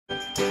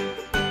Hi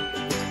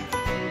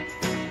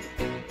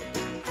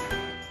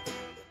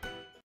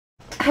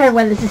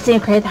everyone, this is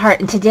Cindy Create the Heart,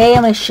 and today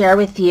I'm going to share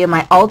with you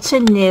my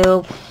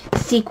Altenew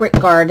Secret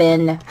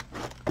Garden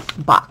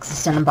box.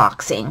 It's an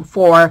unboxing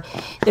for,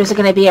 there's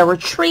going to be a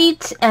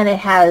retreat, and it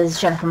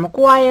has Jennifer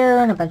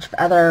McGuire and a bunch of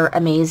other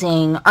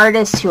amazing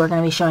artists who are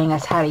going to be showing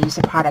us how to use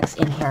the products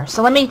in here.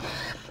 So let me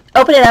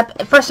open it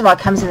up. First of all, it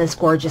comes in this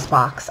gorgeous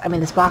box. I mean,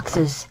 this box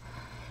is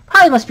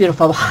probably the most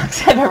beautiful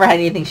box I've ever had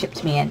anything shipped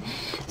to me in.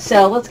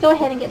 So let's go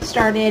ahead and get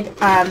started.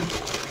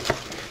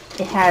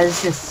 It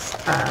has this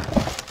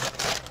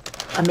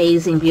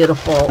amazing,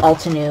 beautiful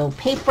Altenew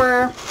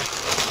paper,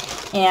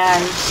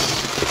 and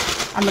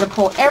I'm going to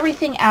pull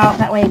everything out.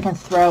 That way I can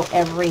throw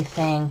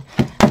everything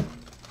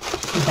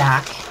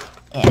back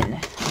in.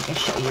 I can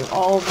show you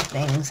all the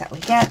things that we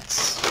get.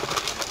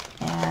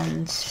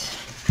 And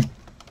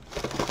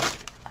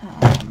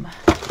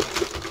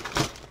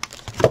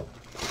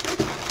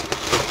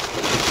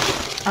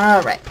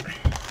all right.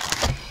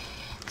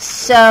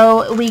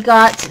 So we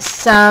got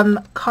some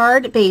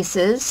card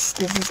bases.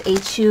 This is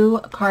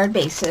A2 card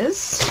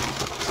bases.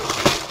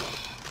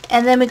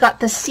 And then we got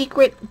the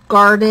Secret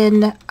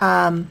Garden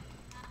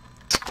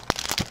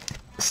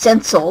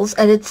stencils,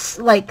 and it's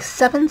like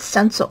 7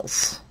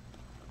 stencils.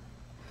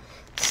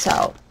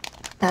 So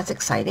that's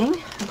exciting.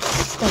 That's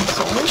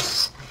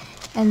stencils.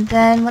 And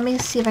then let me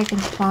see if I can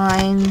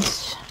find,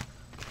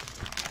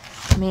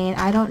 I mean,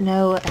 I don't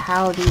know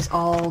how these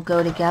all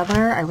go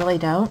together. I really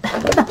don't.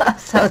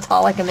 So it's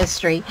all like a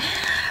mystery.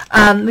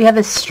 We have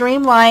a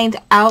streamlined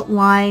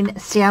outline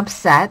stamp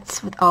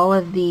sets with all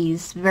of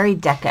these very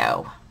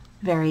deco,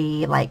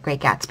 very like Great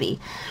Gatsby.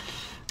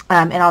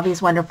 And all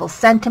these wonderful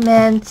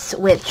sentiments,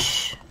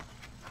 which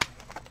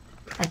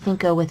I think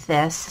go with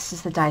this. This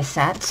is the die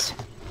set.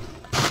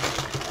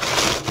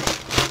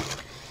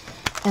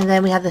 And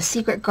then we have the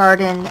Secret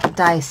Garden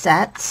die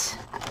set.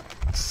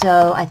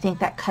 So I think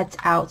that cuts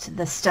out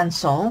the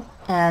stencil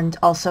and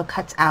also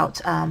cuts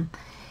out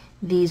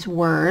these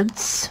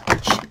words,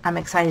 which I'm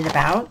excited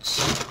about.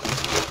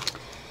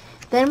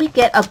 Then we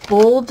get a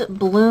Bold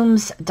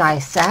Blooms die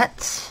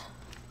set.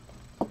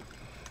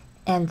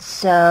 And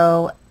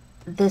so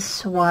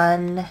this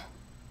one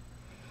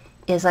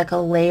is like a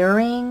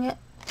layering.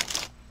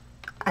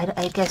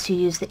 I guess you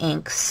use the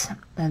inks,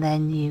 and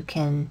then you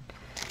can,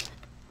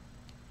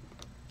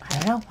 I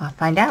don't know, I'll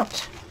find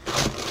out.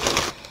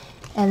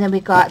 And then we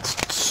got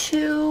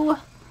 2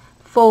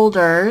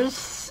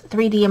 folders,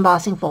 3D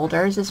embossing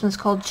folders. This one's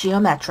called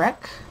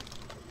Geometric.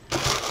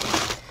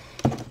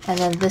 And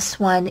then this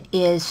one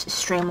is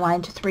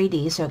Streamlined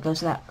 3D, so it goes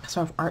to that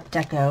sort of Art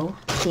Deco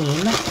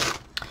theme.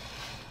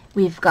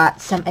 We've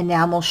got some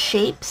enamel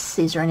shapes.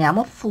 These are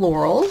enamel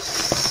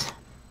florals.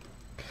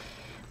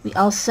 We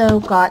also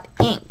got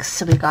inks.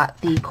 So we got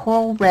the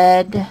Coral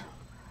Red,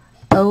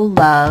 Oh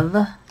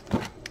Love,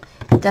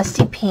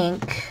 Dusty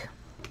Pink,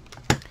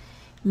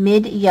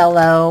 Mid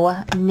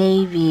Yellow,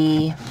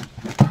 Navy,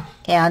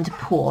 and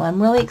Pool.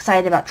 I'm really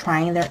excited about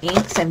trying their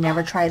inks. I've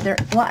never tried their,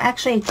 well,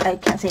 actually, I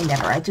can't say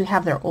never. I do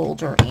have their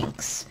older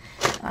inks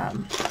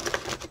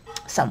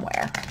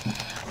somewhere.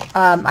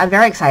 I'm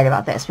very excited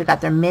about this. We've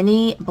got their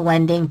mini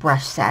blending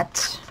brush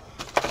set.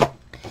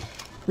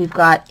 We've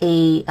got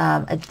a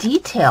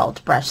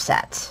detailed brush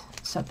set,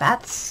 so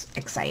that's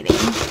exciting.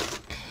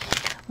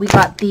 We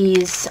got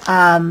these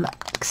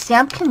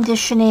stamp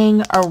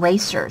conditioning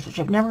erasers, which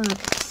I've never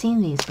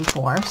seen these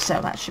before,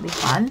 so that should be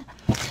fun.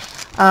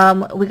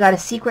 We got a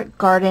Secret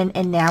Garden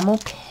enamel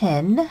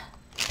pin,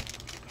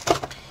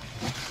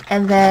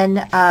 and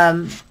then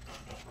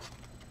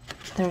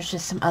there's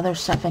just some other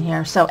stuff in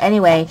here. So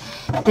anyway,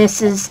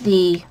 this is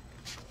the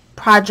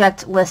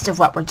project list of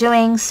what we're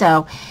doing.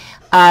 So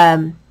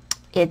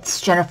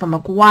it's Jennifer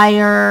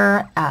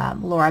McGuire,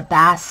 Laura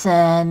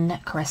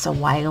Basson, Carissa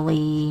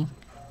Wiley,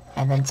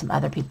 and then some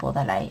other people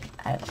that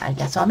I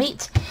guess I'll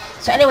meet.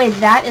 So anyway,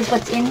 that is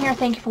what's in here.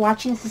 Thank you for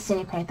watching. This is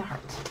Cindy Create the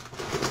Heart.